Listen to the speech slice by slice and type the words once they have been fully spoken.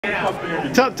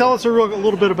Tell us a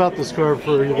little bit about this car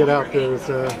before you get out there.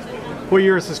 What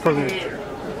year is this car made?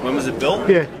 When was it built?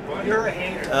 Yeah.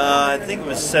 I think it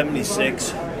was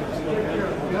 76.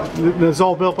 It's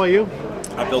all built by you?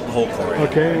 I built the whole car. Yeah.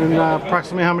 Okay, and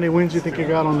approximately how many wins do you think you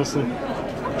got on this thing?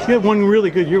 You had one really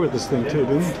good year with this thing too,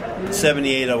 didn't you?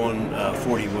 78, I won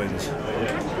 40 wins.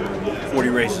 40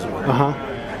 races. Uh-huh.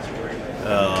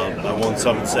 I won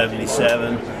some in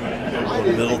 77.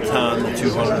 Middletown, the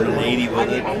 280 with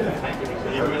it.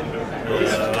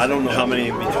 I don't know how many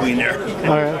in between there.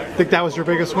 I think that was your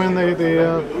biggest win, the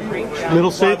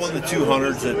Middle States? I won the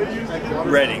 200s at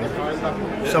Reading.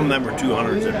 Some of them were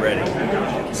 200s at Reading.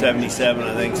 77,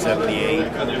 I think, 78.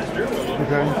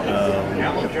 Okay.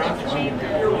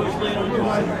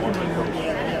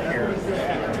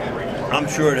 I'm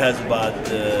sure it has about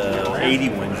 80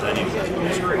 wins anyway.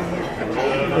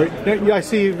 Yeah, I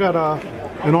see you've got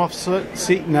an offset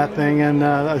seat in that thing, and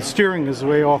steering is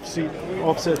way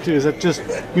offset too. Is that just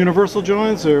universal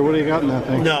joints, or what do you got in that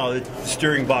thing? No, the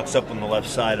steering box up on the left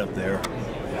side up there,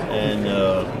 and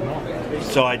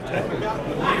so I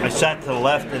sat to the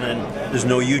left, and then there's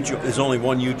no U. There's only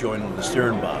one U joint on the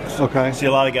steering box. Okay. See,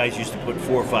 a lot of guys used to put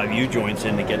 4 or 5 U joints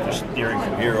in to get their steering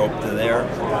from here up to there,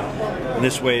 and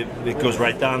this way it goes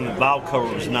right down. The valve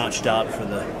cover was notched out for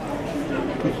the.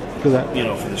 For that,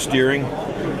 for the steering,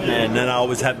 and then I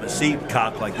always have my seat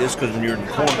cocked like this because when you're in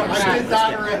the corner,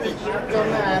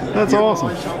 that's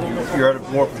awesome. You're at a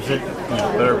more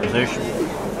better position.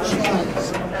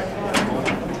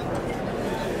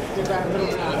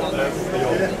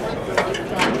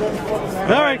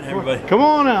 All right, everybody, come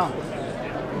on out.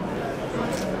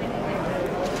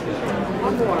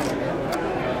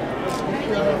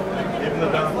 Give them the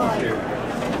donkey here.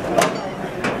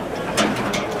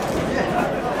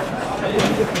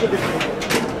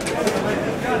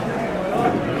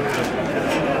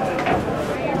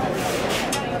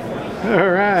 All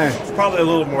right. It's probably a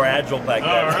little more agile back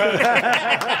there.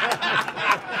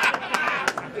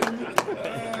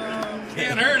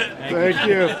 Can't hurt it. Thank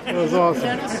you. That was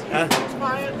awesome.